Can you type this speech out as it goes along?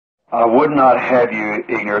I would not have you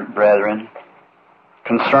ignorant, brethren,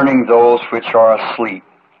 concerning those which are asleep,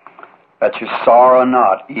 that you sorrow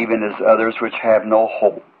not, even as others which have no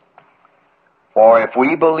hope. For if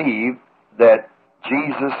we believe that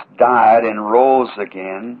Jesus died and rose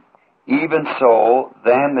again, even so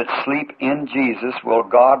them that sleep in Jesus will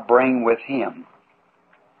God bring with him.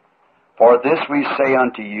 For this we say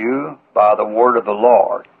unto you by the word of the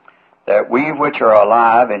Lord, that we which are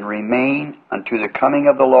alive and remain unto the coming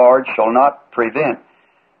of the Lord shall not prevent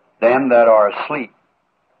them that are asleep.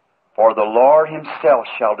 For the Lord himself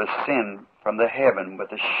shall descend from the heaven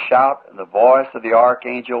with a shout and the voice of the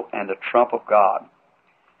archangel and the trump of God.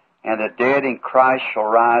 And the dead in Christ shall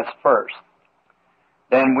rise first.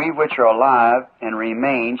 Then we which are alive and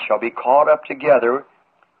remain shall be caught up together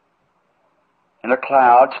in the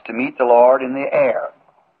clouds to meet the Lord in the air.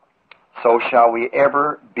 So shall we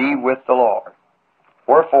ever be with the Lord.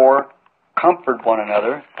 Wherefore, comfort one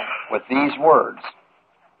another with these words.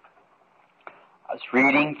 I was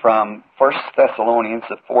reading from 1 Thessalonians,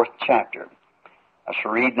 the 4th chapter. I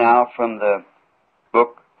shall read now from the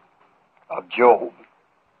book of Job,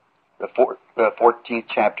 the 14th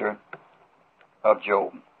chapter of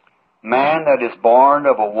Job. Man that is born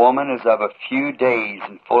of a woman is of a few days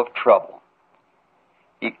and full of trouble.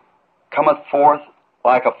 He cometh forth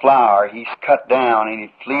like a flower, he's cut down, and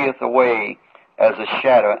he fleeth away as a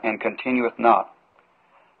shadow, and continueth not.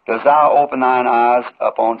 Dost thou open thine eyes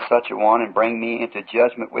upon such a one, and bring me into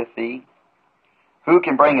judgment with thee? Who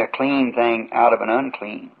can bring a clean thing out of an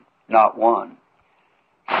unclean? Not one.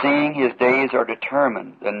 Seeing his days are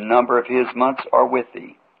determined, the number of his months are with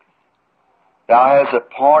thee. Thou hast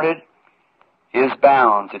appointed his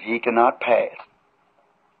bounds that he cannot pass.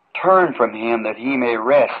 Turn from him that he may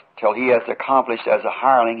rest till he has accomplished as a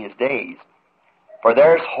hireling his days. For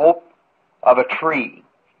there is hope of a tree.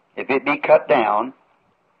 If it be cut down,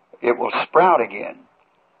 it will sprout again,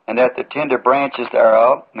 and that the tender branches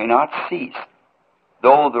thereof may not cease,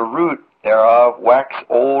 though the root thereof wax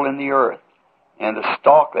old in the earth, and the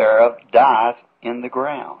stalk thereof dieth in the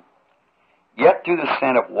ground. Yet through the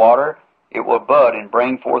scent of water it will bud and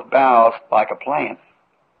bring forth boughs like a plant.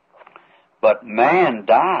 But man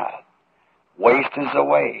dieth, wasteth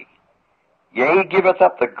away. Yea, giveth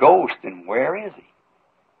up the ghost, and where is he?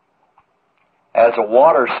 As the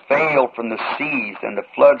waters fail from the seas, and the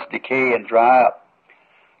floods decay and dry up,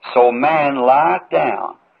 so man lieth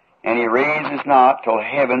down, and he raises not till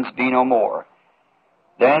heavens be no more.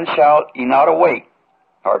 Then shall he not awake,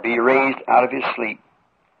 or be raised out of his sleep.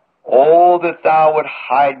 Oh, that thou would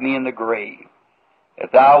hide me in the grave,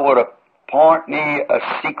 that thou would appoint me a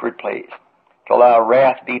secret place, till thy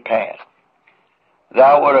wrath be past.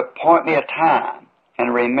 Thou would appoint me a time,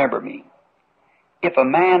 and remember me. If a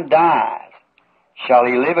man dies, shall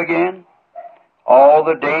he live again? All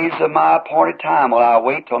the days of my appointed time will I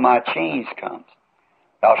wait till my change comes.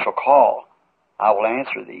 Thou shalt call, I will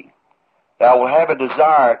answer thee. Thou wilt have a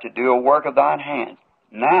desire to do a work of thine hands.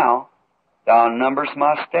 Now thou numberest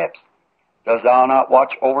my steps. Dost thou not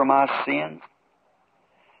watch over my sins?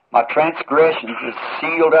 My transgressions is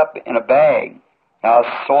sealed up in a bag. Thou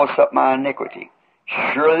sewest up my iniquity.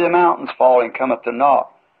 Surely the mountains fall and cometh to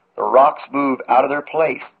naught. The rocks move out of their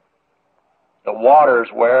place. The waters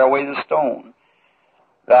wear away the stone.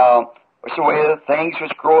 Thou washest away the things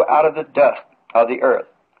which grow out of the dust of the earth,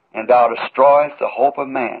 and thou destroyest the hope of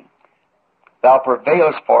man. Thou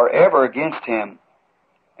prevailest forever against him,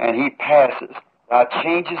 and he passes. Thou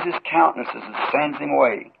changes his countenances and sends him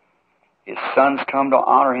away. His sons come to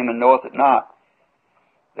honor him, and knoweth it not.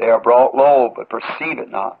 They are brought low, but perceive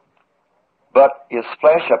it not. But his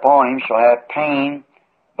flesh upon him shall have pain,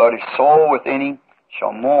 but his soul within him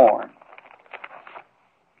shall mourn.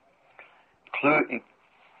 Including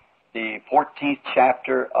the 14th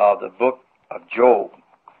chapter of the book of Job.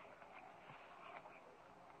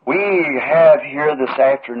 We have here this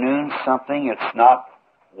afternoon something that's not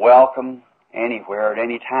welcome anywhere at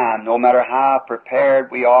any time, no matter how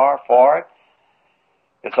prepared we are for it.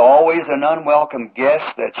 It's always an unwelcome guest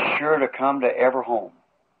that's sure to come to every home.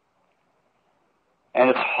 And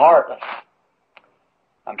it's heartless.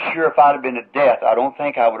 I'm sure if I'd have been to death, I don't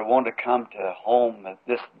think I would have wanted to come to home that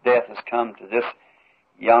this death has come to this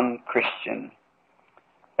young Christian,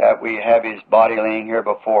 that we have his body laying here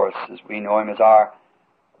before us, as we know him as our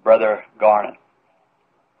brother Garnet.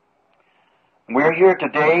 We're here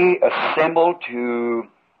today assembled to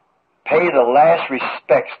pay the last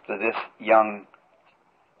respects to this young,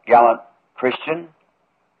 gallant Christian.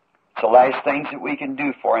 It's the last things that we can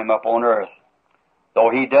do for him up on earth.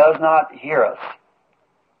 Though he does not hear us,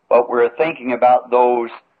 but we're thinking about those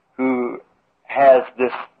who has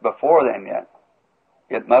this before them yet.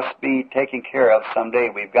 It must be taken care of someday.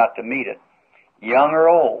 We've got to meet it. Young or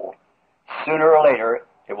old, sooner or later,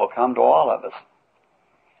 it will come to all of us.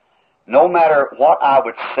 No matter what I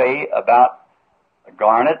would say about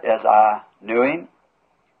Garnet as I knew him,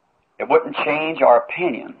 it wouldn't change our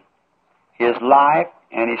opinion. His life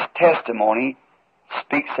and his testimony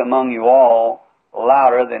speaks among you all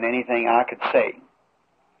louder than anything I could say.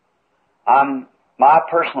 My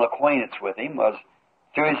personal acquaintance with him was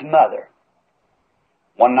through his mother.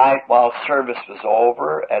 One night while service was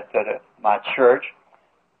over at my church,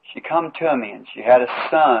 she come to me and she had a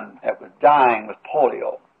son that was dying with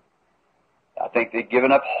polio. I think they'd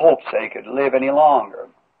given up hopes that he could live any longer.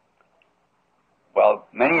 Well,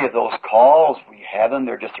 many of those calls, we have them,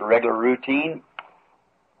 they're just a regular routine.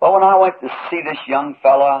 But when I went to see this young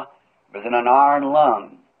fella, he was in an iron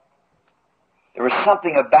lung. There was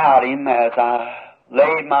something about him as I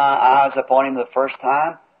laid my eyes upon him the first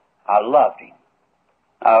time, I loved him.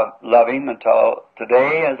 I love him until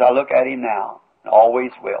today as I look at him now, and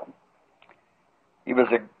always will. He was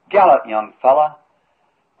a gallant young fella,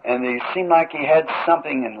 and he seemed like he had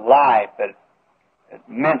something in life that it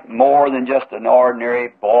meant more than just an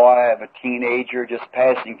ordinary boy of a teenager just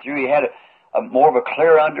passing through. He had a more of a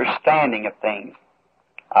clear understanding of things.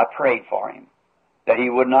 I prayed for him, that he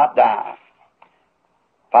would not die.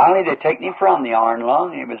 Finally, they taken him from the iron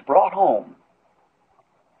lung, and he was brought home.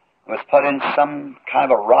 He was put in some kind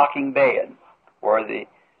of a rocking bed where they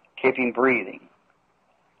kept him breathing.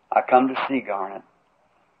 I come to see Garnet.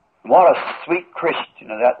 What a sweet Christian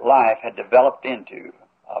that life had developed into.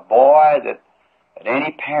 A boy that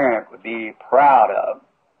any parent would be proud of.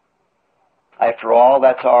 After all,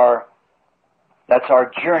 that's our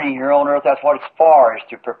journey here on earth. That's what it's for, is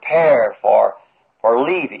to prepare for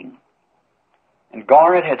leaving. And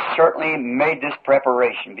Garnet had certainly made this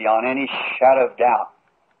preparation beyond any shadow of doubt.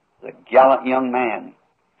 The gallant young man,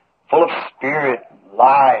 full of spirit and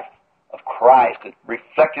life of Christ, it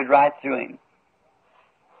reflected right through him.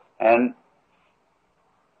 And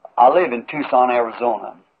I live in Tucson,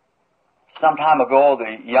 Arizona. Some time ago,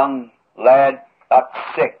 the young lad got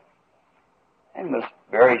sick and was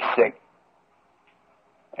very sick.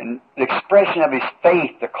 And the expression of his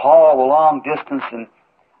faith, the call the long distance, and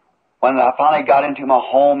when I finally got into my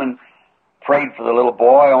home and prayed for the little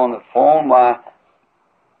boy on the phone, why,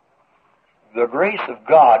 the grace of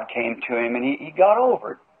God came to him and he got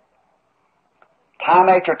over it. Time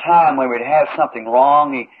after time when we'd have something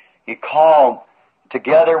wrong, he called.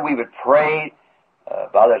 Together we would pray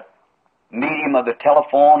by the medium of the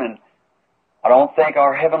telephone, and I don't think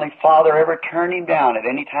our Heavenly Father ever turned him down at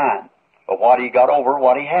any time. But what he got over,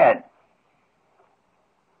 what he had.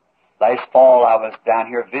 Last fall I was down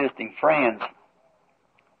here visiting friends.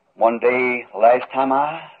 One day, last time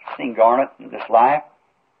I seen Garnet in this life,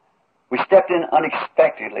 we stepped in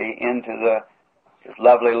unexpectedly into his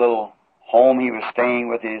lovely little home he was staying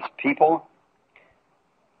with his people.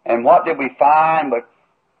 And what did we find? But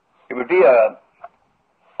it would be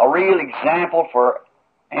a real example for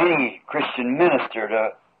any Christian minister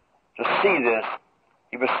to see this.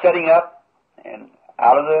 He was sitting up and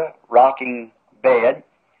out of the rocking bed,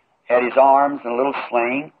 had his arms in a little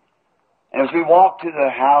sling. And as we walked to the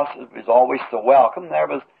house, it was always so welcome. There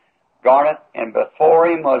was Garnet, and before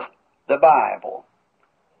him was the Bible.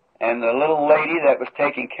 And the little lady that was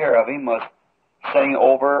taking care of him was sitting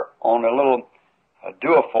over on a little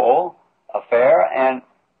duophone affair, and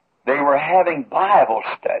they were having Bible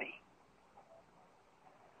study.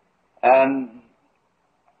 And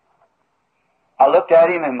I looked at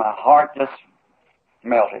him and my heart just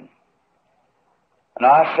melted. And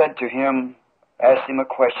I said to him, asked him a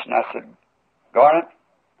question. I said, Garnet,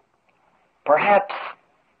 perhaps,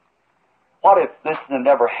 what if this had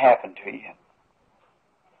never happened to you?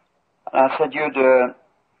 And I said,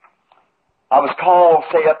 I was called,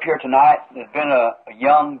 say, up here tonight. There's been a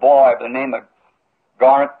young boy by the name of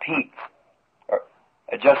Garnet Peaks.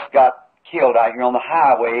 Had just got killed out here on the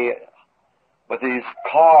highway with his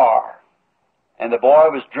car. And the boy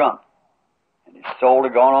was drunk. And his soul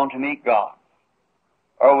had gone on to meet God.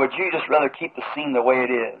 Or would you just rather keep the scene the way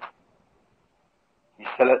it is? He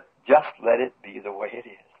said, just let it be the way it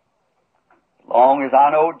is. As long as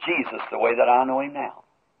I know Jesus the way that I know him now.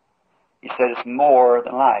 He said, it's more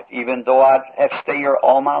than life, even though I'd have to stay here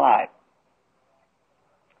all my life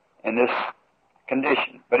in this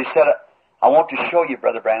condition. But he said, I want to show you,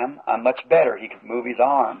 Brother Branham, I'm much better. He could move his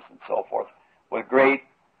arms and so forth. With great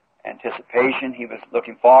anticipation, he was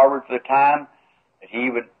looking forward to the time that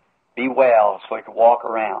he would be well so he could walk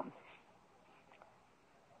around.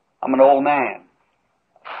 I'm an old man.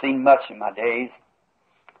 I've seen much in my days.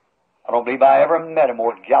 I don't believe I ever met a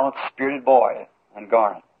more gallant-spirited boy and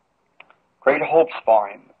Garnet. Great hopes for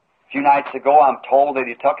him. A few nights ago, I'm told that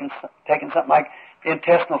he'd taken something like the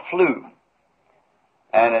intestinal flu.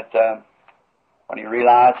 And when he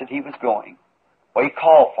realized that he was going, well, he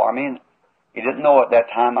called for me, and he didn't know at that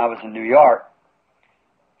time I was in New York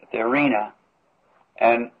at the arena.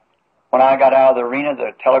 And when I got out of the arena,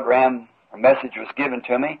 the telegram or message was given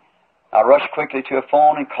to me. I rushed quickly to a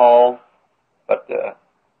phone and called, but the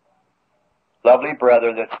lovely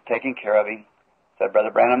brother that's taking care of him said,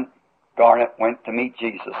 Brother Branham, Garnet went to meet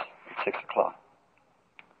Jesus at 6 o'clock.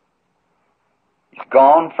 He's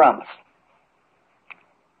gone from us.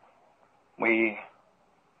 We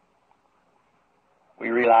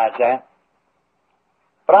realize that.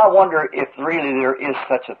 But I wonder if really there is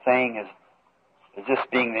such a thing as this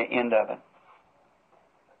being the end of it.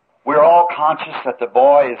 We're all conscious that the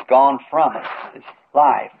boy is gone from us, his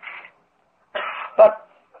life. But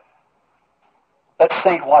let's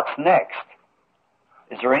think what's next.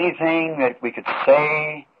 Is there anything that we could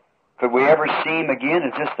say? Could we ever see him again?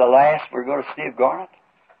 Is this the last we're going to see of Garnet?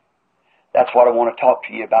 That's what I want to talk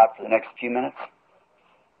to you about for the next few minutes.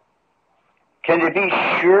 Can you be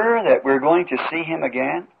sure that we're going to see him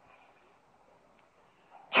again?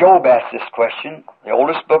 Job asked this question, the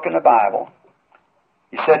oldest book in the Bible.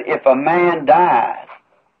 He said, if a man dies,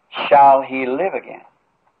 shall he live again?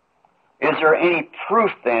 Is there any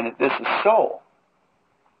proof then that this is so?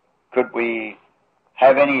 Could we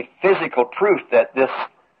have any physical proof that this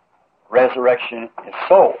resurrection is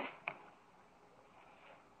so?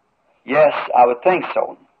 Yes, I would think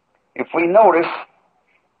so. If we notice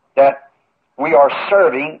that we are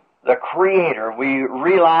serving the Creator, we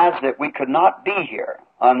realize that we could not be here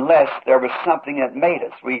unless there was something that made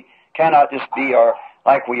us. We cannot just be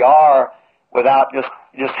like we are without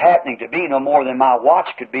just happening to be, no more than my watch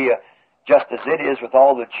could be just as it is with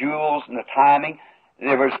all the jewels and the timing.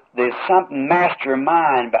 There's some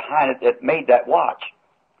mastermind behind it that made that watch.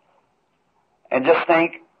 And just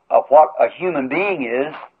think of what a human being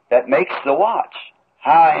is that makes the watch.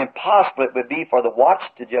 How impossible it would be for the watch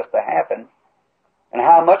to just happen, and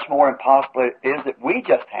how much more impossible it is that we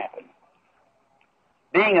just happen.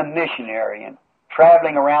 Being a missionary and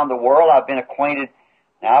traveling around the world, I've been acquainted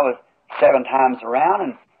now with 7 times around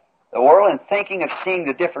in the world, and thinking of seeing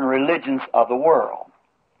the different religions of the world,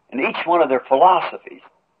 and each one of their philosophies,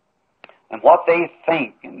 and what they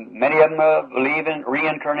think, and many of them believe in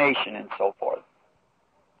reincarnation and so forth.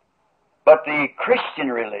 But the Christian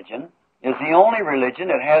religion is the only religion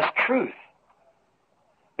that has truth,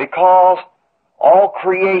 because all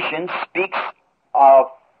creation speaks of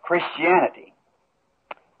Christianity.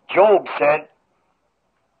 Job said,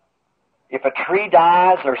 if a tree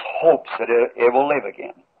dies, there's hopes that it will live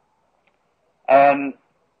again. And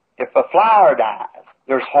if a flower dies,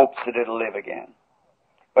 there's hopes that it'll live again.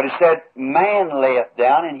 But he said, man layeth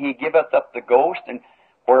down, and he giveth up the ghost, and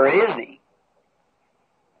where is he?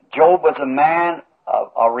 Job was a man,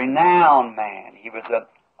 a renowned man. He was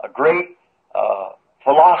a great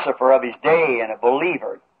philosopher of his day and a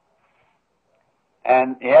believer.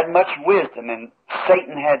 And he had much wisdom, and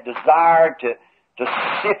Satan had desired to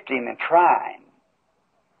sift him and try him.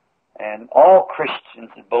 And all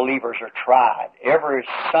Christians and believers are tried. Every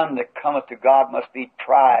son that cometh to God must be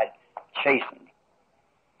tried, chastened.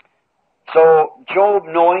 So Job,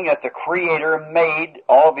 knowing that the Creator made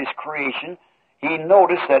all of his creation, he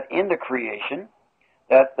noticed that in the creation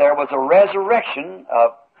that there was a resurrection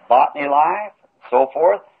of botany life, and so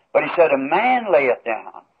forth. But he said, a man layeth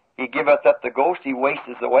down. He giveth up the ghost, he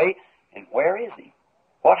wasteth away. And where is he?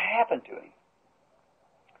 What happened to him?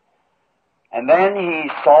 And then he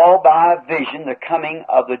saw by vision the coming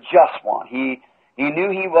of the just one. He knew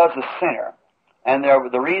he was a sinner. And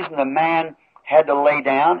the reason the man had to lay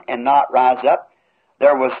down and not rise up,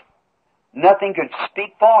 there was nothing could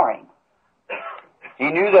speak for him. He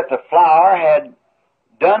knew that the flower had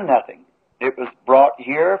done nothing. It was brought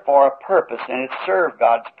here for a purpose, and it served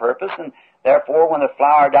God's purpose, and therefore when the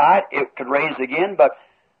flower died, it could raise again, but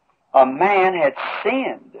a man had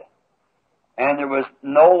sinned, and there was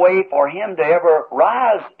no way for him to ever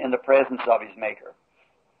rise in the presence of his Maker.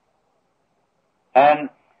 And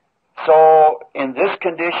so in this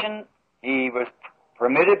condition, he was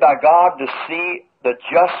permitted by God to see the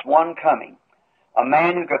just one coming, a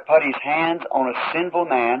man who could put his hands on a sinful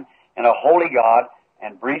man and a holy God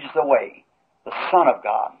and bridge the way, the Son of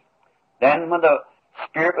God. Then when the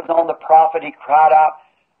Spirit was on the prophet, he cried out,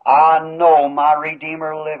 I know my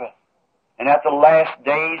Redeemer liveth, and at the last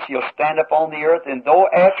days he'll stand upon the earth, and though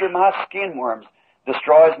after my skin worms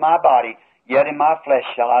destroys my body, yet in my flesh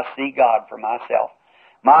shall I see God for myself.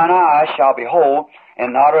 Mine eyes shall behold,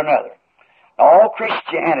 and not another. All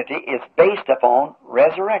Christianity is based upon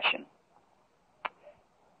resurrection.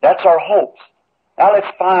 That's our hopes. Now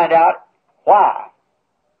let's find out why.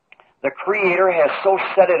 The Creator has so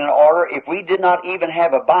set it in order, if we did not even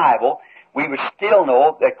have a Bible, we would still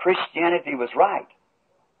know that Christianity was right.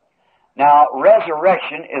 Now,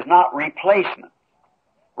 resurrection is not replacement.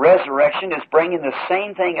 Resurrection is bringing the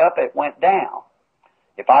same thing up it went down.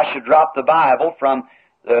 If I should drop the Bible from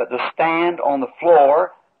the stand on the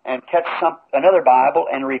floor and catch another Bible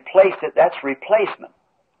and replace it, that's replacement.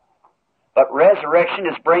 But resurrection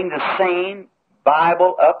is bringing the same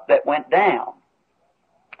Bible up that went down.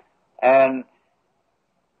 And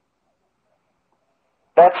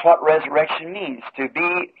that's what resurrection means, to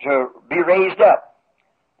be raised up.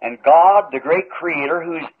 And God, the great Creator,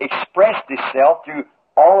 who's expressed Himself through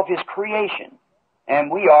all of His creation, and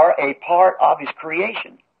we are a part of His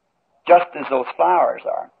creation, just as those flowers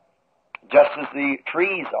are, just as the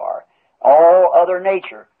trees are, all other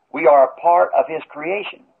nature, we are a part of His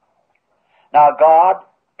creation. Now, God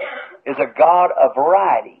is a God of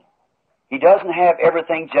variety. He doesn't have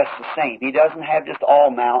everything just the same. He doesn't have just all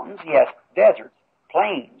mountains. He has deserts,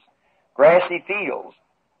 plains, grassy fields,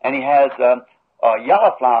 and He has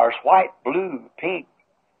yellow flowers, white, blue, pink,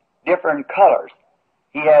 different colors.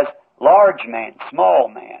 He has large man, small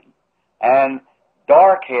man, and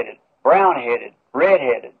dark-headed, brown-headed,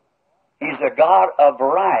 red-headed. He's a God of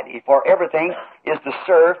variety, for everything is to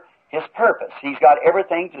serve His purpose. He's got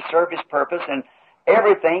everything to serve His purpose, and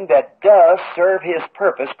everything that does serve His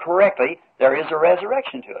purpose correctly, there is a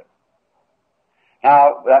resurrection to it.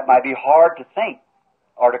 Now, that might be hard to think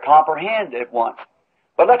or to comprehend at once,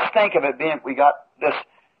 but let's think of it being, we got this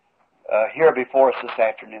here before us this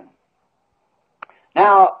afternoon.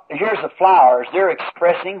 Now, here's the flowers. They're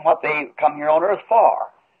expressing what they come here on earth for,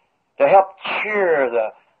 to help cheer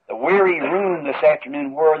the weary room this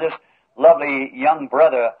afternoon where this lovely young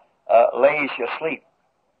brother lays asleep.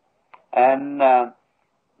 And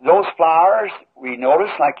those flowers, we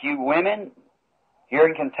notice, like you women here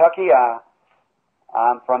in Kentucky,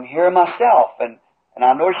 I'm from here myself, and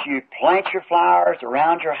I notice you plant your flowers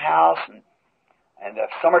around your house, and the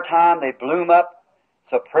summertime they bloom up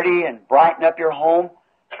so pretty and brighten up your home.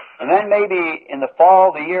 And then maybe in the fall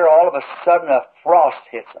of the year, all of a sudden a frost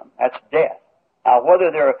hits them. That's death. Now,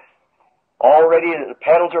 whether they're already, the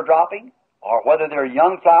petals are dropping, or whether they're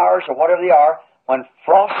young flowers or whatever they are, when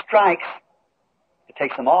frost strikes, it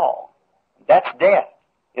takes them all. That's death.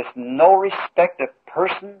 It's no respect of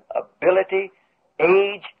person, ability,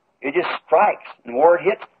 age. It just strikes. And where it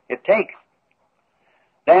hits, it takes.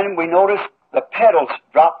 Then we notice the petals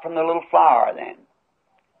drop from the little flower then.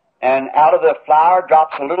 And out of the flower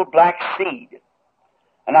drops a little black seed.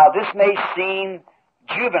 And now this may seem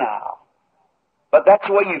juvenile, but that's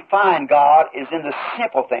the way you find God, is in the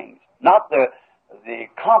simple things, not the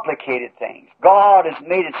complicated things. God has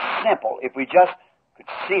made it simple if we just could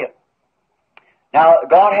see it. Now,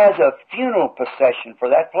 God has a funeral procession for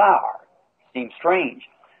that flower. Seems strange.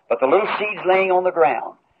 But the little seed's laying on the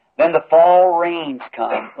ground. Then the fall rains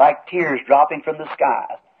come like tears dropping from the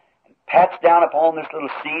skies, and pats down upon this little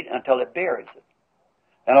seed until it buries it.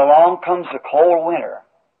 Then along comes the cold winter.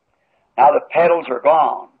 Now the petals are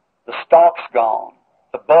gone. The stalk's gone.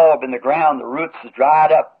 The bulb in the ground, the roots is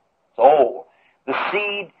dried up. It's old. The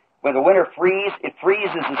seed, when the winter freezes, it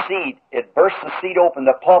freezes the seed. It bursts the seed open.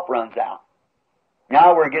 The pulp runs out.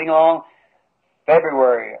 Now we're getting along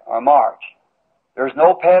February or March. There's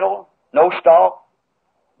no petal, no stalk,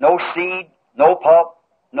 no seed, no pulp,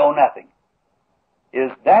 no nothing.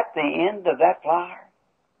 Is that the end of that flower?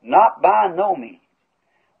 Not by no means.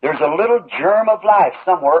 There's a little germ of life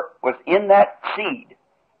somewhere within that seed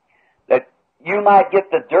that you might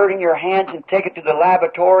get the dirt in your hands and take it to the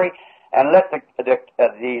laboratory and let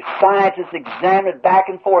the scientists examine it back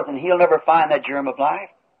and forth, and he'll never find that germ of life.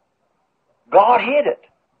 God hid it.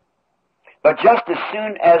 But just as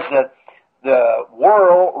soon as the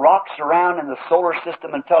world rocks around in the solar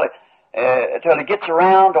system until it gets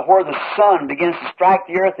around to where the sun begins to strike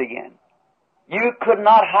the earth again, you could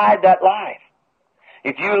not hide that life.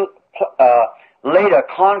 If you laid a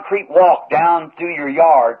concrete walk down through your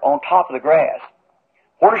yard on top of the grass,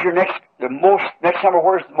 where's your next summer,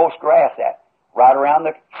 where's the most grass at? Right around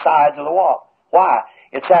the sides of the walk. Why?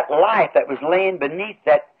 It's that life that was laying beneath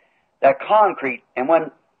that concrete, and when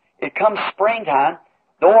it comes springtime,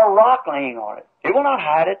 though a rock laying on it, it will not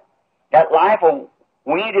hide it. That life will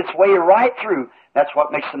weed its way right through. That's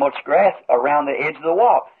what makes so much grass around the edge of the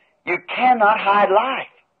walk. You cannot hide life.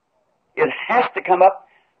 It has to come up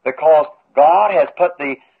because God has put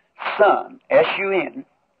the sun, S-U-N,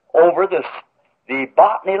 over the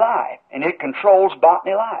botany life, and it controls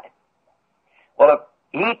botany life. Well, if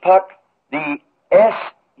he put the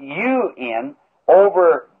S-U-N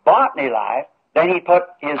over botany life, then he put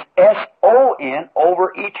his S-O-N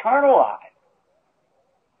over eternal life.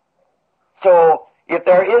 So, if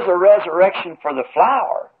there is a resurrection for the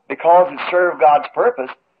flower, because it served God's purpose,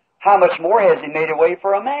 how much more has he made a way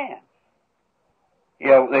for a man?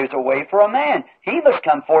 Yeah, there's a way for a man. He must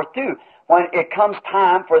come forth too. When it comes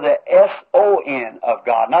time for the S-O-N of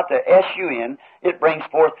God, not the S-U-N, it brings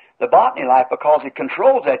forth the botany life because it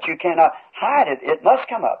controls that. You cannot hide it. It must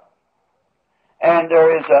come up. And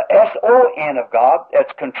there is a S-O-N of God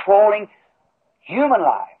that's controlling human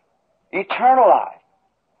life, eternal life.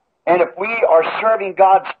 And if we are serving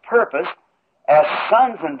God's purpose as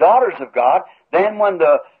sons and daughters of God, then when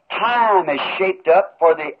the time is shaped up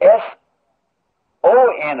for the S-O-N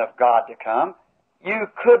of God to come, you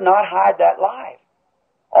could not hide that life.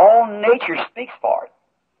 All nature speaks for it.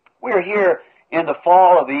 We're here in the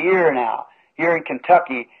fall of the year now, here in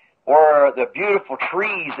Kentucky, where the beautiful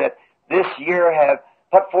trees that this year have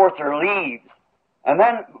put forth their leaves. And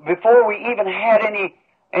then before we even had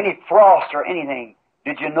any frost or anything,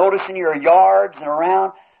 did you notice in your yards and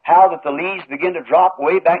around how that the leaves begin to drop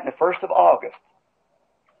way back in the 1st of August?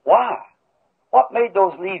 Why? What made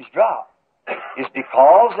those leaves drop? It's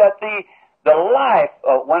because that the life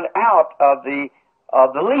went out of the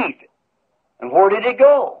leaf. And where did it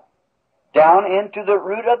go? Down into the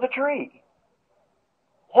root of the tree.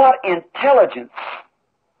 What intelligence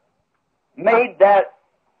made that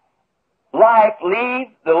life leave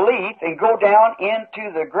the leaf and go down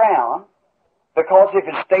into the ground? Because if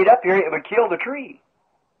it stayed up here, it would kill the tree.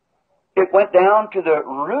 It went down to the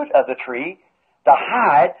root of the tree to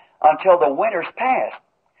hide until the winter's passed.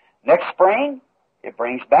 Next spring, it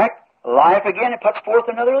brings back life again and puts forth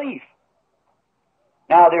another leaf.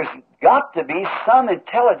 Now, there's got to be some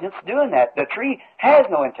intelligence doing that. The tree has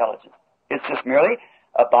no intelligence. It's just merely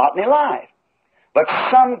a botany life. But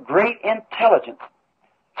some great intelligence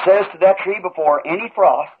says to that tree before any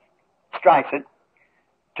frost strikes it,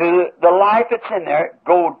 to the life that's in there,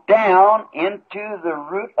 go down into the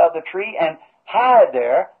root of the tree and hide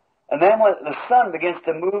there, and then when the sun begins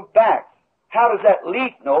to move back, how does that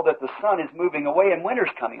leaf know that the sun is moving away and winter's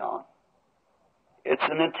coming on? It's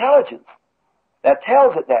an intelligence that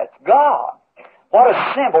tells it that. It's God. What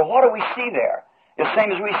a symbol. What do we see there? The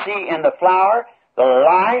same as we see in the flower, the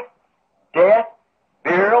life, death,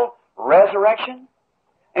 burial, resurrection,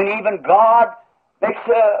 and even God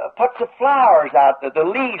puts the flowers out, the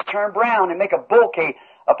leaves turn brown and make a bouquet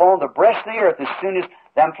upon the breast of the earth as soon as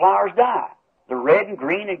them flowers die. The red and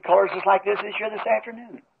green in colors just like this here this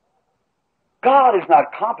afternoon. God is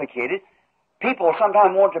not complicated. People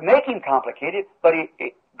sometimes want to make Him complicated, but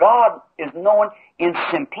God is known in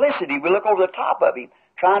simplicity. We look over the top of Him,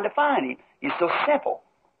 trying to find Him. He's so simple.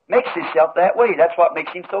 Makes Himself that way. That's what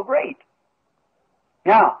makes Him so great.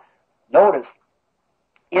 Now, notice,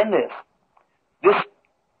 in this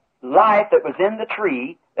life that was in the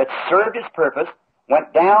tree that served its purpose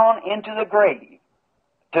went down into the grave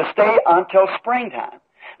to stay until springtime.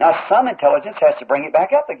 Now, some intelligence has to bring it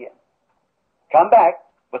back up again. Come back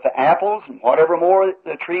with the apples and whatever more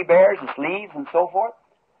the tree bears, its leaves and so forth.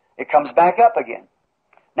 It comes back up again.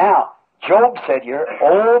 Now, Job said here,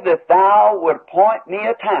 "Oh, that thou would point me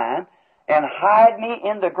a time and hide me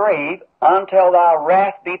in the grave until thy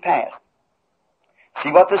wrath be past."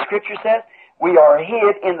 See what the Scripture says? We are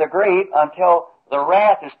hid in the grave until the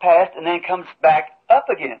wrath is past and then comes back up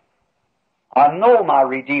again. I know my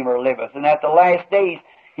Redeemer liveth, and at the last days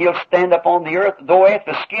He'll stand up on the earth. Though if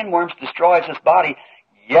the skin worms destroys this body,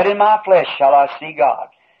 yet in my flesh shall I see God.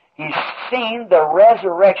 He's seen the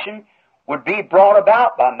resurrection would be brought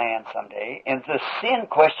about by man someday, and the sin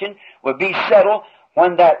question would be settled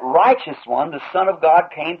when that righteous one, the Son of God,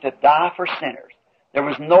 came to die for sinners. There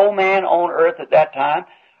was no man on earth at that time,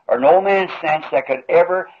 or no man's sense that could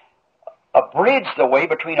ever bridge the way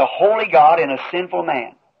between a holy God and a sinful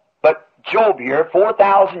man. But Job here,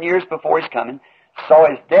 4,000 years before his coming, saw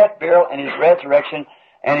his death, burial, and his resurrection,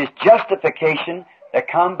 and his justification that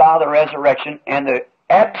come by the resurrection, and the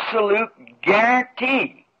absolute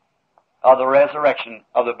guarantee of the resurrection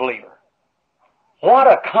of the believer. What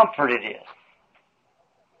a comfort it is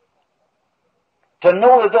to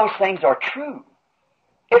know that those things are true.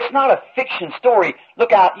 It's not a fiction story.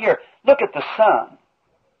 Look out here. Look at the sun.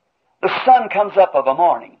 The sun comes up of a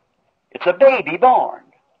morning. It's a baby born.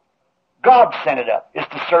 God sent it up. It's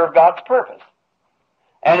to serve God's purpose.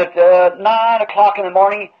 And at 9 o'clock in the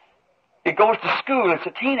morning, it goes to school. It's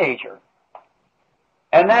a teenager.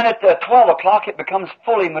 And then at 12 o'clock, it becomes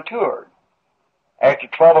fully matured. After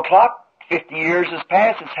 12 o'clock, 50 years has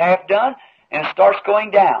passed, it's half done, and it starts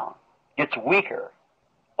going down. gets weaker,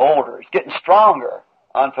 older. It's getting stronger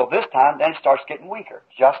until this time, then it starts getting weaker,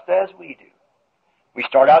 just as we do. We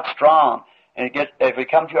start out strong, and if we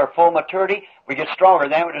come to our full maturity, we get stronger.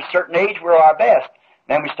 Then at a certain age, we're our best.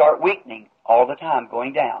 Then we start weakening all the time,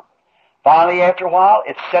 going down. Finally, after a while,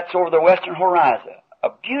 it sets over the western horizon. A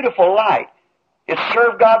beautiful light. It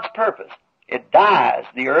served God's purpose. It dies.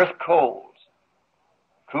 The earth cools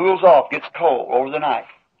off, gets cold over the night.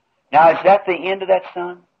 Now, is that the end of that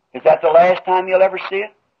sun? Is that the last time you'll ever see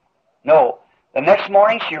it? No. The next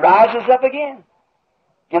morning, she rises up again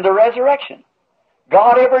in the resurrection.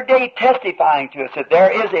 God every day testifying to us that there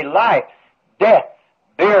is a life, death,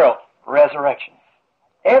 burial, resurrection.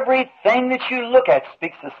 Everything that you look at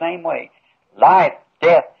speaks the same way. Life,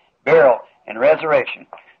 death, burial, and resurrection.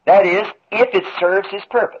 That is, if it serves His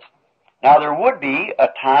purpose. Now, there would be a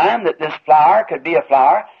time that this flower could be a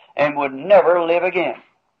flower and would never live again.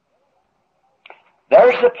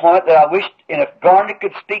 There's the point that I wish, and if Garnet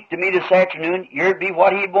could speak to me this afternoon, here'd be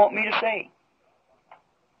what he'd want me to say.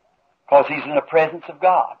 Because he's in the presence of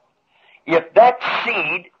God. If that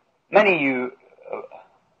seed, many of you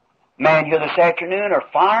men here this afternoon are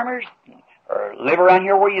farmers, or live around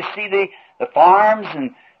here where you see the farms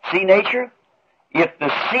and see nature, if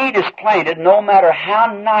the seed is planted, no matter how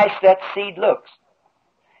nice that seed looks,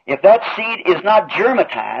 if that seed is not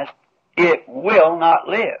germatized, it will not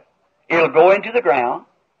live. It'll go into the ground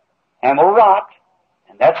and will rot,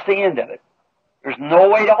 and that's the end of it. There's no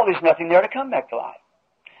way at all, there's nothing there to come back to life.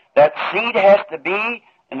 That seed has to be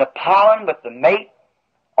in the pollen with the mate,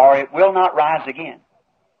 or it will not rise again.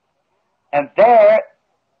 And there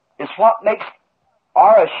is what makes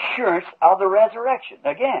our assurance of the resurrection.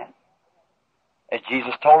 Again, as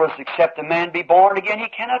Jesus told us, except a man be born again, he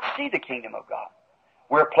cannot see the kingdom of God.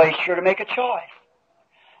 We're placed here to make a choice.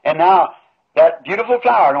 And now, that beautiful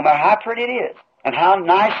flower, no matter how pretty it is, and how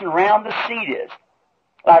nice and round the seed is,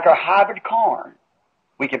 like our hybrid corn.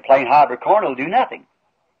 We can plain hybrid corn, it'll do nothing.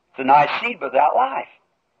 It's a nice seed without life.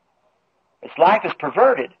 Its life is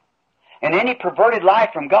perverted. And any perverted life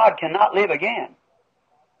from God cannot live again.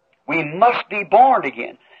 We must be born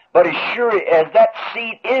again. But as sure as that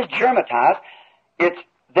seed is germatized,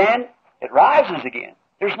 then it rises again.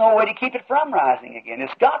 There's no way to keep it from rising again.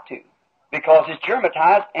 It's got to. Because it's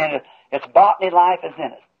germatized and its botany life is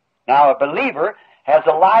in it. Now, a believer has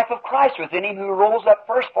the life of Christ within him, who rose up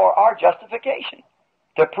first for our justification,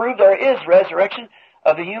 to prove there is resurrection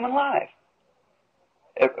of the human life,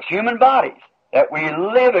 human bodies, that we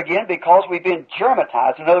live again because we've been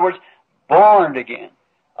germatized. In other words, born again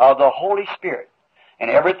of the Holy Spirit. And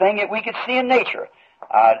everything that we could see in nature.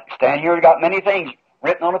 I stand here and got many things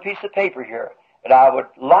written on a piece of paper here that I would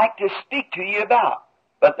like to speak to you about,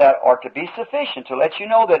 but that are to be sufficient to let you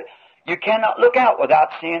know that you cannot look out without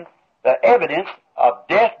seeing the evidence of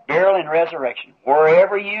death, burial, and resurrection.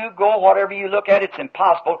 Wherever you go, whatever you look at, it's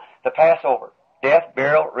impossible to pass over. Death,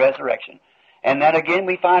 burial, resurrection. And then again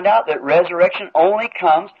we find out that resurrection only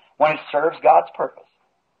comes when it serves God's purpose.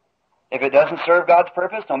 If it doesn't serve God's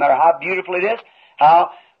purpose, no matter how beautiful it is, how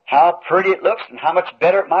pretty it looks, and how much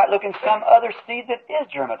better it might look in some other seed that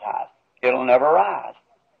is germatized, it'll never rise.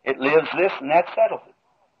 It lives this and that settles it.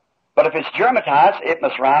 But if it's germatized, it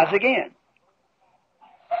must rise again.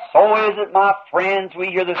 So is it, my friends, we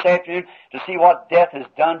here this afternoon to see what death has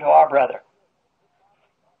done to our brother.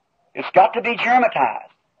 It's got to be germatized.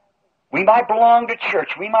 We might belong to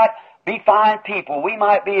church. We might be fine people. We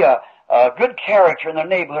might be a good character in the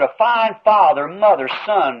neighborhood, a fine father, mother,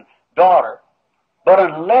 son, daughter. But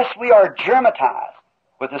unless we are germatized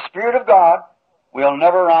with the Spirit of God, we'll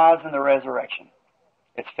never rise in the resurrection.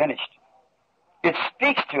 It's finished. It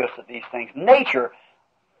speaks to us of these things. Nature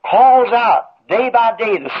calls out day by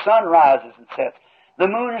day. The sun rises and sets. The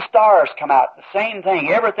moon and stars come out. The same thing.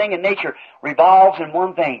 Everything in nature revolves in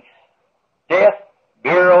one thing. Death,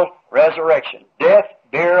 burial, resurrection. Death,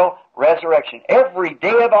 burial, resurrection. Every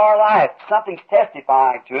day of our life, something's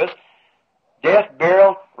testifying to us. Death,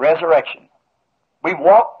 burial, resurrection. We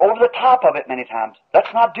walk over the top of it many times.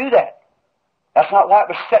 Let's not do that. That's not why it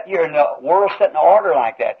was set here in the world set in order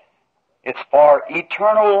like that. It's for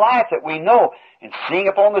eternal life that we know. And seeing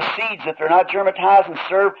upon the seeds that they're not germatized and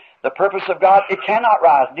serve the purpose of God, it cannot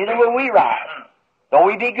rise. Neither will we rise. Though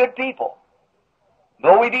we be good people.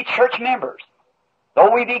 Though we be church members.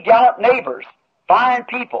 Though we be gallant neighbors. Fine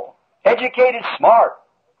people. Educated, smart.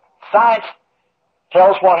 Science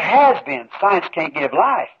tells what has been. Science can't give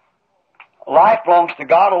life. Life belongs to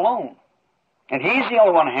God alone. And He's the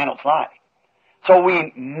only one who handles life. So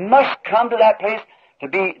we must come to that place to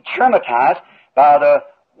be germatized by the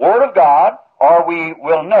Word of God, or we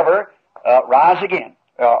will never rise again.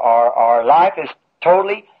 Our life is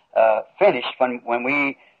totally finished. When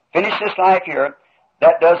we finish this life here,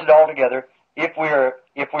 that does it altogether. If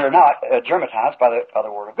we're not germatized by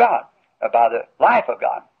the Word of God, by the life of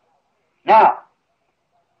God. Now,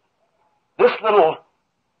 this little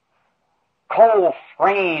cold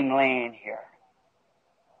frame laying here,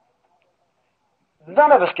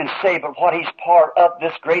 none of us can say but what he's part of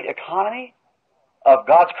this great economy of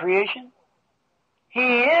God's creation.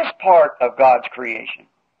 He is part of God's creation.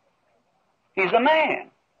 He's a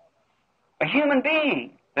man, a human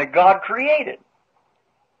being that God created.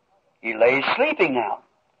 He lays sleeping now.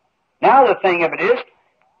 Now the thing of it is,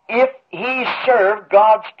 if he served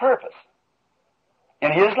God's purpose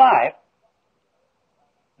in his life,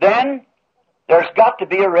 then there's got to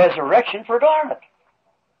be a resurrection for garment.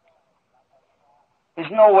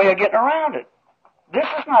 There's no way of getting around it. This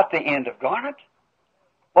is not the end of garment.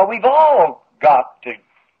 Well, we've all got to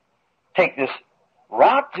take this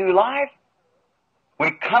route through life.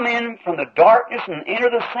 We come in from the darkness and enter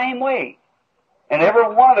the same way. And every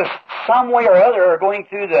one of us, some way or other, are going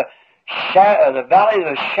through the valley of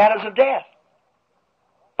the shadows of death.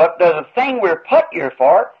 But the thing we're put here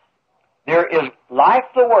for, there is life,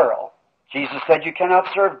 the world. Jesus said you cannot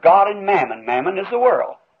serve God and mammon. Mammon is the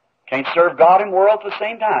world. Can't serve God and world at the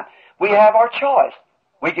same time. We have our choice.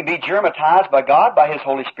 We can be germatized by God, by His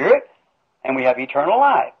Holy Spirit, and we have eternal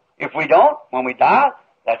life. If we don't, when we die,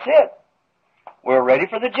 that's it. We're ready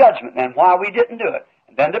for the judgment, and why we didn't do it,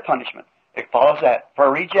 and then the punishment. It follows that for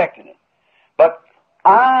rejecting it. But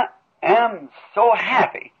I am so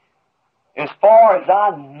happy, as far as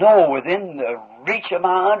I know, within the reach of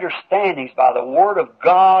my understandings, by the Word of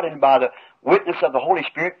God and by the witness of the Holy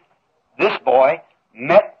Spirit, this boy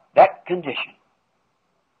met that condition.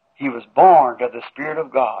 He was born of the Spirit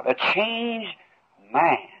of God, a changed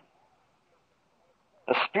man.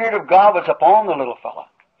 The Spirit of God was upon the little fellow.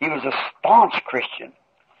 He was a staunch Christian.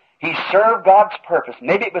 He served God's purpose.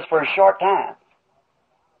 Maybe it was for a short time.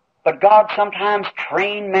 But God sometimes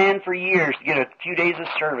trained man for years to get a few days of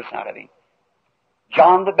service out of him.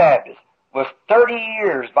 John the Baptist was 30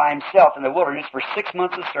 years by himself in the wilderness for 6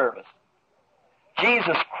 months of service.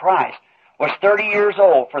 Jesus Christ was 30 years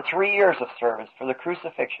old for 3 years of service for the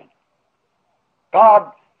crucifixion.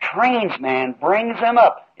 God trains man, brings him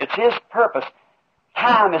up. It's His purpose.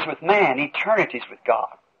 Time is with man. Eternity is with God.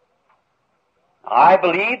 I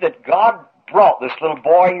believe that God brought this little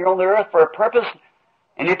boy here on the earth for a purpose.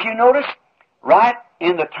 And if you notice, right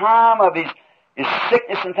in the time of his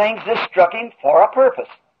sickness and things, this struck him for a purpose.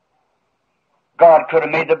 God could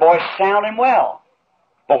have made the boy sound and well.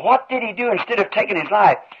 But what did He do instead of taking his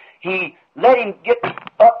life? He let him get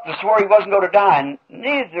up to where he wasn't going to die, and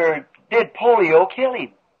neither did polio kill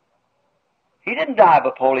him. He didn't die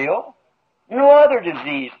of polio. No other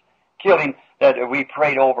disease killed him that we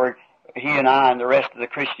prayed over, he and I and the rest of the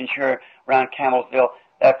Christians here around Campbellsville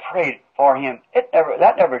that prayed for him.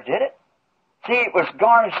 That never did it. See, it was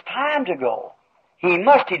Garnet's time to go. He'd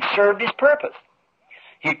served his purpose.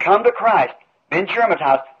 He'd come to Christ, been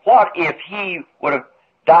germatized. What if he would have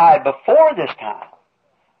died before this time?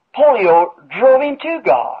 Polio drove him to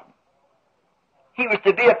God. He was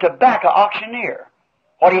to be a tobacco auctioneer.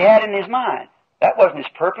 What he had in his mind, that wasn't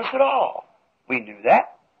his purpose at all. We knew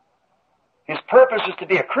that. His purpose was to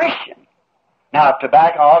be a Christian. Now, a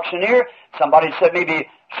tobacco auctioneer, somebody said maybe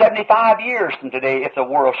 75 years from today, if the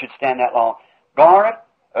world should stand that long. Garnet,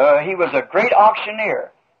 he was a great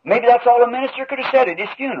auctioneer. Maybe that's all the minister could have said at his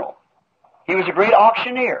funeral. He was a great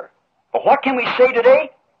auctioneer. But what can we say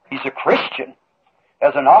today? He's a Christian.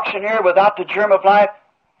 As an auctioneer without the germ of life,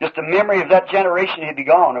 just a memory of that generation, he'd be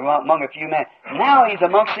gone among a few men. Now he's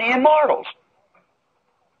amongst the immortals.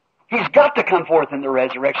 He's got to come forth in the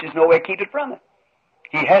resurrection. There's no way to keep it from it.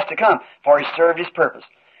 He has to come, for he served his purpose.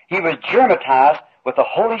 He was germatized with the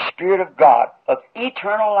Holy Spirit of God, of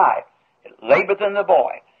eternal life. It lay within the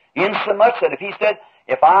boy. Insomuch that if he said,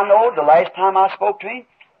 if I know, the last time I spoke to him,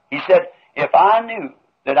 he said, if I knew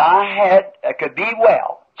that I could be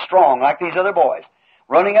well, strong, like these other boys,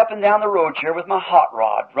 running up and down the roads here with my hot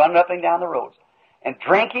rod, running up and down the roads, and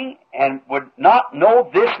drinking, and would not know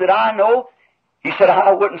this that I know, he said,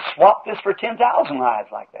 I wouldn't swap this for 10,000 lives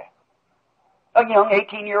like that. A young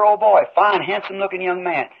 18-year-old boy, fine, handsome-looking young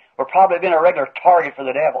man, would probably have been a regular target for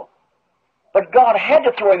the devil. But God had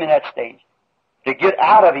to throw him in that stage to get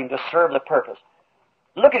out of him to serve the purpose.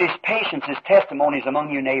 Look at his patience, his testimonies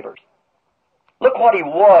among you neighbors. Look what he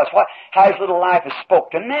was, how his little life has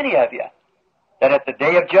spoke to many of you. That at the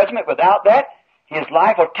day of judgment, without that, his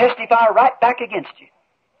life will testify right back against you.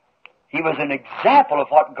 He was an example of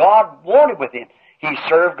what God wanted with him. He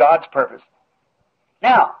served God's purpose.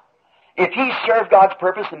 Now, If he served God's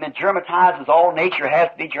purpose and been germatized as all nature has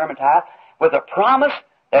to be germatized, with a promise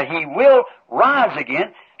that he will rise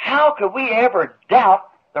again, how could we ever doubt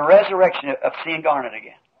the resurrection of seeing Garnet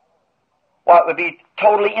again? Well, it would be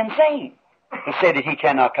totally insane to say that he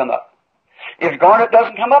cannot come up. If Garnet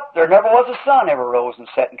doesn't come up, there never was a sun ever rose and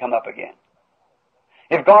set and come up again.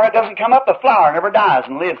 If Garnet doesn't come up, the flower never dies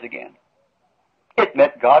and lives again. It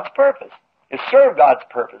met God's purpose. It served God's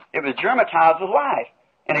purpose. It was germatized with life,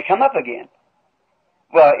 and it come up again.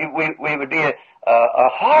 Well, we would be a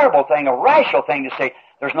horrible thing, a rational thing to say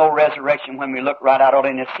there's no resurrection when we look right out on it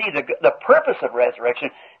and see the purpose of resurrection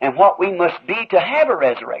and what we must be to have a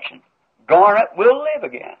resurrection. Garnet will live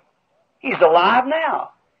again. He's alive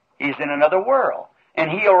now. He's in another world.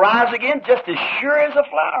 And he'll rise again just as sure as a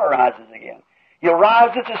flower rises again. He'll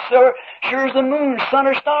rise just as sure as the moon, sun,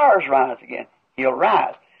 or stars rise again. He'll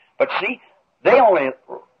rise. But see, they only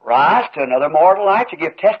rise to another mortal life to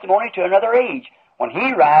give testimony to another age. When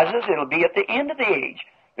he rises, it'll be at the end of the age.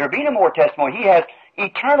 There'll be no more testimony. He has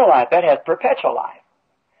eternal life. That has perpetual life.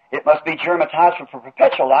 It must be germatized for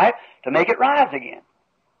perpetual life to make it rise again.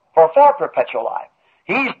 For perpetual life.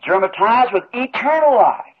 He's germatized with eternal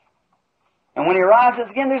life. And when he rises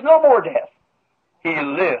again, there's no more death. He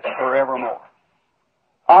lives forevermore.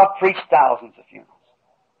 I've preached thousands of funerals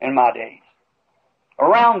in my days.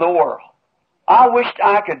 Around the world. I wished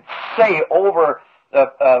I could say over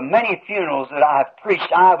the many funerals that I've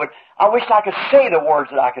preached, I wish I could say the words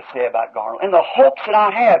that I could say about Garnell, and the hopes that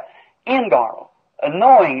I have in Garnell,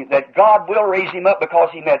 knowing that God will raise him up because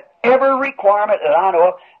he met every requirement that I know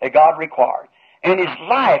of that God required. And his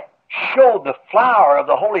life showed the flower of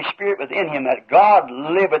the Holy Spirit within him, that God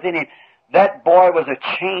lived within him. That boy was a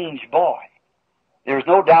changed boy. There's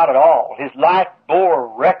no doubt at all. His life bore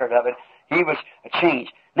a record of it. He was a change.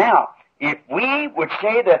 Now, if we would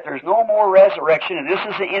say that there's no more resurrection, and this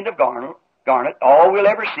is the end of Garnet, all we'll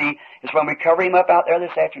ever see is when we cover him up out there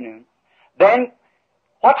this afternoon, then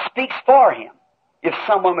what speaks for him? If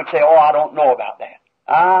someone would say, oh, I don't know about that.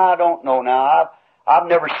 I don't know now. I've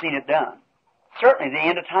never seen it done. Certainly the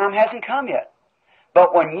end of time hasn't come yet.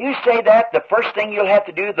 But when you say that, the first thing you'll have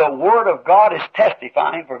to do, the Word of God is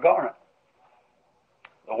testifying for Garnet.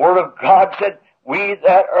 The Word of God said, we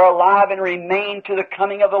that are alive and remain to the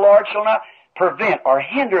coming of the Lord shall not prevent or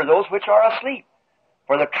hinder those which are asleep.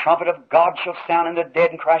 For the trumpet of God shall sound, and the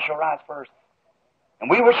dead in Christ shall rise first. And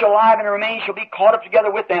we which are alive and remain shall be caught up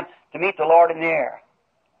together with them to meet the Lord in the air.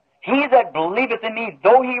 He that believeth in me,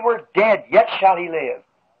 though he were dead, yet shall he live.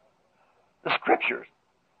 The Scriptures.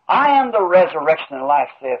 I am the resurrection and life,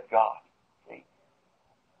 saith God. See?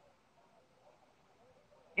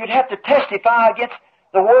 You'd have to testify against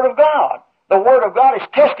the Word of God. The Word of God is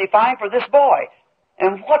testifying for this boy.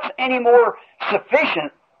 And what's any more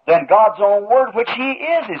sufficient than God's own Word, which He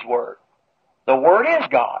is His Word? The Word is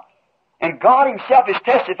God. And God Himself is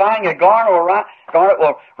testifying that Garnet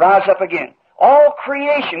will rise up again. All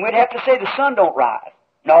creation, we'd have to say the sun don't rise.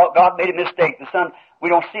 No, God made a mistake. The sun, we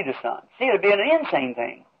don't see the sun. See, it'd be an insane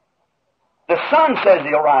thing. The sun says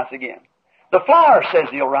He'll rise again. The flower says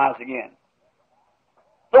He'll rise again.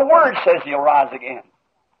 The Word says He'll rise again.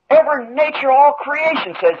 Every nature, all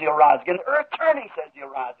creation says He'll rise again. The earth turning says He'll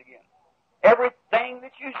rise again. Everything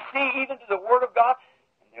that you see, even to the Word of God,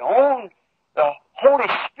 and the Holy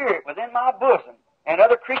Spirit within my bosom, and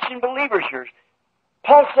other Christian believers here,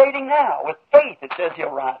 pulsating now with faith, it says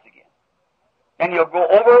He'll rise again. And you'll go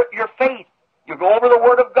over your faith. You'll go over the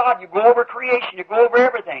Word of God. You go over creation. You go over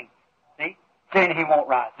everything. See? Saying He won't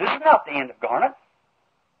rise. This is not the end of Garnet.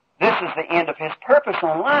 This is the end of His purpose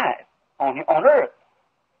on life, on earth.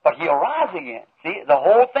 But He'll rise again. See? The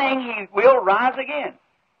whole thing, He will rise again.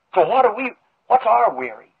 So what's our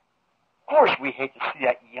weary? Of course we hate to see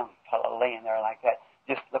that young fellow laying there like that,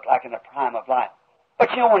 just look like in the prime of life. But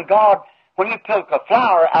you know, when you pick a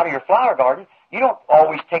flower out of your flower garden, you don't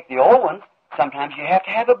always take the old ones. Sometimes you have to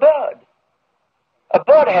have a bud. A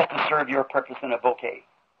bud has to serve your purpose in a bouquet.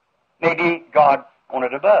 Maybe God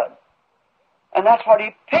wanted a bud. And that's what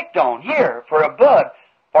He picked on here, for a bud,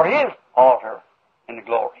 for His altar in the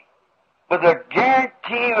glory. With a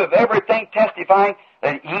guarantee of everything testifying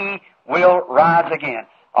that He will rise again.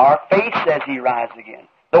 Our faith says He rises again.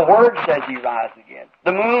 The Word says He rises again.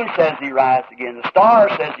 The moon says He rises again. The star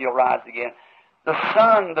says He'll rise again. The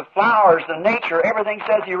sun, the flowers, the nature, everything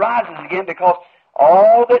says He rises again, because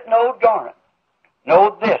all that knowed Garnet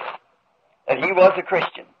know this, that he was a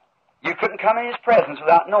Christian. You couldn't come in His presence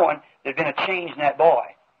without knowing there'd been a change in that boy.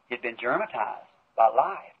 He'd been germatized by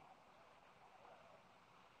life.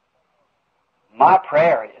 My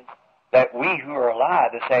prayer is that we who are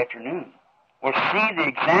alive this afternoon will see the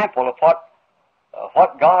example of what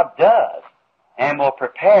what God does, and will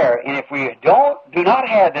prepare. And if we do not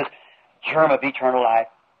have this germ of eternal life,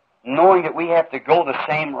 knowing that we have to go the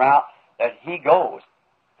same route that He goes,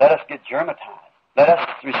 let us get germatized. Let us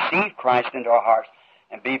receive Christ into our hearts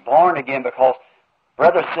and be born again, because,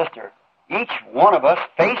 brother, sister, each one of us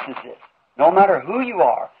faces this. No matter who you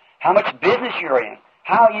are, how much business you're in,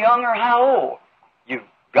 how young or how old, you've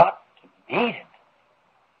got to meet it.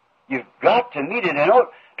 You've got to meet it, and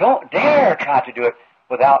don't dare try to do it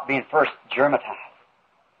without being first germatized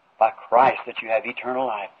by Christ, that you have eternal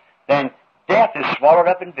life. Then death is swallowed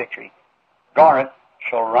up in victory. Garnet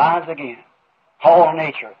shall rise again. All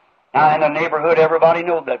nature. Now, in the neighborhood, everybody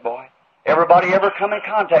knows that boy. Everybody ever come in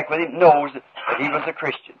contact with him knows that he was a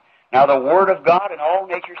Christian. Now, the Word of God and all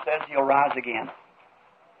nature says he'll rise again.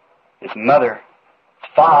 His mother, his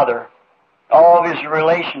father, all of his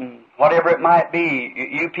relation, whatever it might be,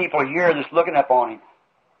 you people here that's looking up on him,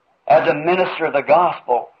 as a minister of the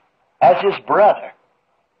gospel, as his brother.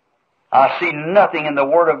 I see nothing in the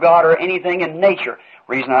Word of God or anything in nature.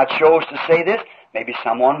 Reason I chose to say this, maybe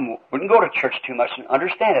someone wouldn't go to church too much and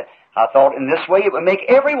understand it. I thought in this way it would make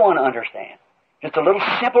everyone understand. Just a little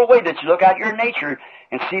simple way that you look at your nature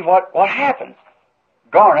and see what happens.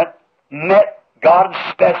 Garnet met God's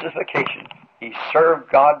specification. He served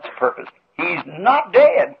God's purpose. He's not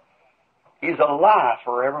dead. He's alive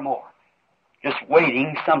forevermore. Just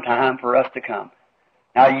waiting sometime for us to come.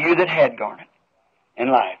 Now, you that had Garnet in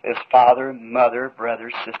life, as father, mother,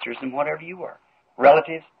 brothers, sisters, and whatever you were,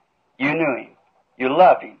 relatives, you knew him. You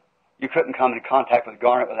loved him. You couldn't come into contact with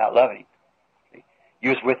Garnet without loving him. See? You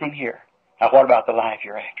was with him here. Now, what about the life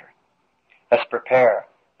you're after? Let's prepare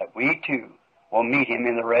that we, too, will meet him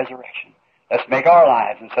in the resurrection. Let's make our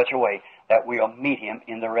lives in such a way that we'll meet him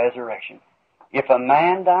in the resurrection. If a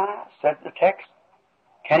man die, said the text,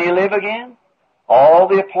 can he live again? All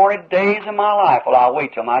the appointed days of my life will I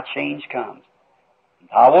wait till my change comes.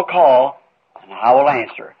 I will call, and I will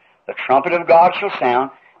answer. The trumpet of God shall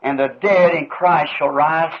sound, and the dead in Christ shall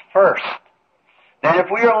rise first. Then if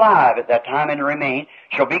we are alive at that time and remain,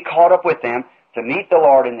 shall be caught up with them to meet the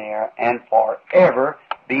Lord in the air, and forever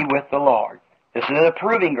be with the Lord. This is a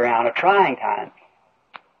proving ground, a trying time.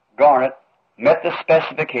 Garnet met the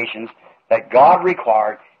specifications that God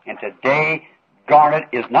required, and today Garnet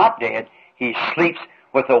is not dead. He sleeps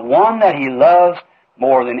with the one that he loves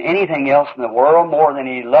more than anything else in the world, more than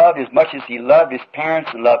he loved, as much as he loved his parents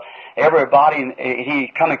and loved everybody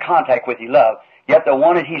he come in contact with, he loved. Yet the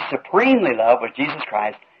one that he supremely loved was Jesus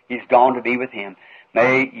Christ. He's gone to be with him.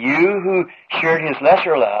 May you who shared his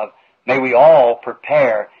lesser love, may we all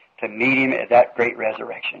prepare to meet him at that great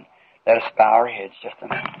resurrection. Let us bow our heads just a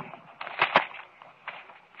minute.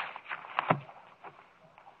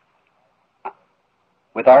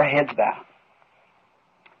 With our heads bowed.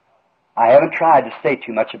 I haven't tried to say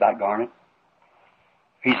too much about Garnet.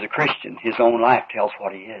 He's a Christian. His own life tells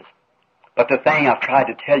what he is. But the thing I've tried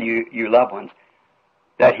to tell you, you loved ones,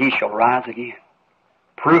 that he shall rise again.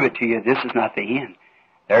 Prove it to you, this is not the end.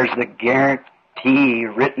 There's the guarantee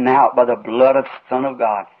written out by the blood of the Son of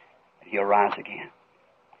God that he'll rise again.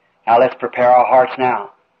 Now let's prepare our hearts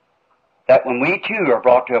now, that when we too are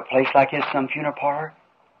brought to a place like this, some funeral parlor,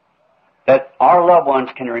 that our loved ones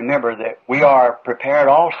can remember that we are prepared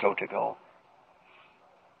also to go.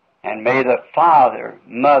 And may the father,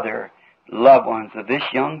 mother, loved ones of this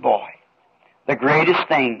young boy, the greatest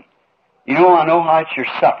thing, I know how you're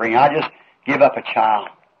suffering. I just give up a child,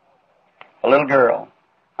 a little girl.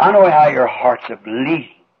 I know how your hearts are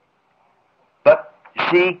bleeding. But, you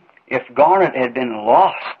see, if Garnet had been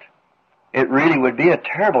lost, it really would be a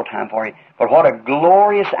terrible time for you. But what a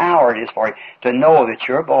glorious hour it is for you to know that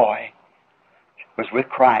your boy was with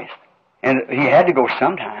Christ. And he had to go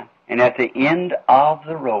sometime. And at the end of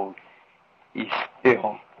the road, he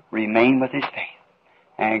still remained with his faith.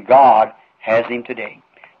 And God has him today.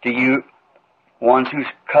 To you, ones whose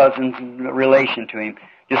cousins in relation to him,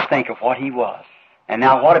 just think of what he was. And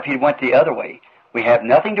now what if he went the other way? We have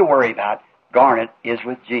nothing to worry about. Garnet is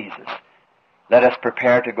with Jesus. Let us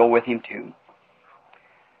prepare to go with him too.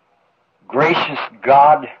 Gracious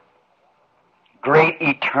God, great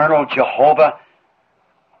eternal Jehovah,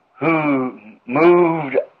 who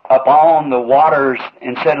moved upon the waters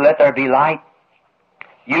and said, let there be light.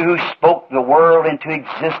 You who spoke the world into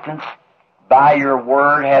existence by your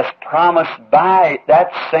word has promised by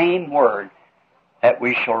that same word that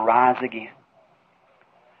we shall rise again.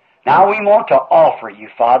 Now we want to offer you,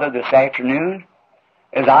 Father, this afternoon,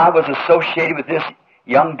 as I was associated with this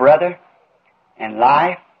young brother and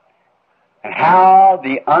life, and how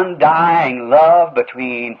the undying love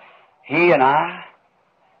between he and I,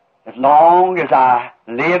 As long as I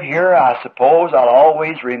live here, I suppose I'll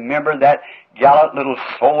always remember that gallant little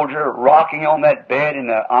soldier rocking on that bed in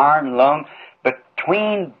the iron lung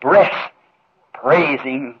between breaths,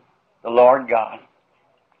 praising the Lord God.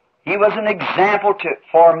 He was an example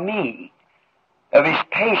for me of his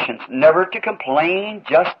patience, never to complain,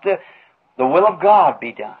 just the will of God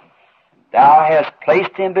be done. Thou hast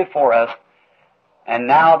placed him before us, and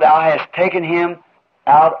now thou hast taken him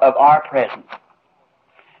out of our presence.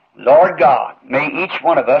 Lord God, may each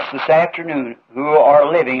one of us this afternoon who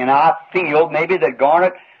are living, and I feel maybe that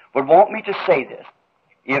Garnet would want me to say this,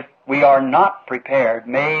 if we are not prepared,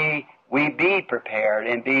 may we be prepared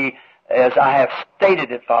and be, as I have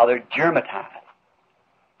stated it, Father, germatized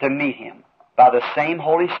to meet him by the same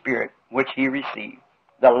Holy Spirit which he received,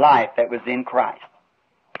 the life that was in Christ.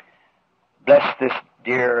 Bless this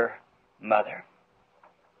dear mother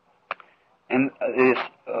and this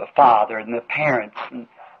father and the parents and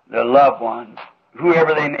the loved ones,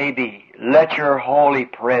 whoever they may be. Let your holy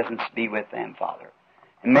presence be with them, Father.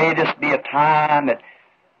 And may this be a time that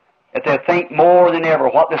they think more than ever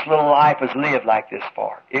what this little life was lived like this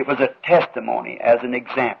for. It was a testimony as an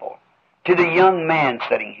example to the young man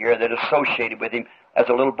sitting here that associated with him as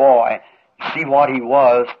a little boy. See what he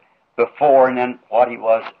was before and then what he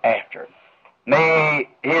was after. May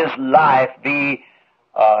his life be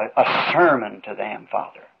a sermon to them,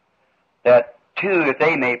 Father, that too, if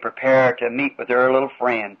they may prepare to meet with their little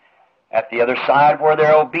friend at the other side where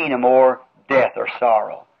there will be no more death or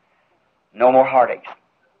sorrow, no more heartaches.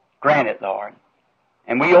 Grant it, Lord.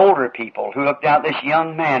 And we older people who look down at this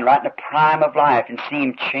young man right in the prime of life and see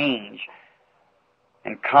him change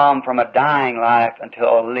and come from a dying life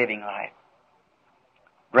until a living life.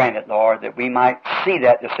 Grant it, Lord, that we might see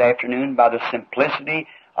that this afternoon by the simplicity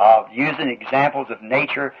of using examples of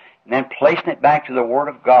nature and then placing it back to the Word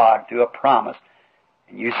of God through a promise.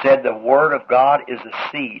 And you said the Word of God is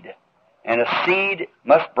a seed, and a seed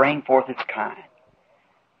must bring forth its kind.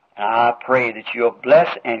 And I pray that you'll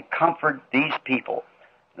bless and comfort these people.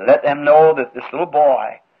 Let them know that this little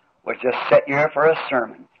boy was just set here for a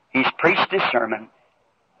sermon. He's preached his sermon.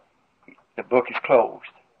 The book is closed.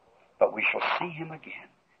 But we shall see him again.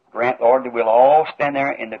 Grant, Lord, that we'll all stand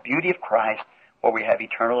there in the beauty of Christ where we have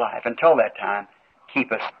eternal life. Until that time,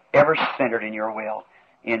 keep us ever centered in your will.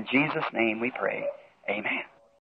 In Jesus' name we pray. Amen.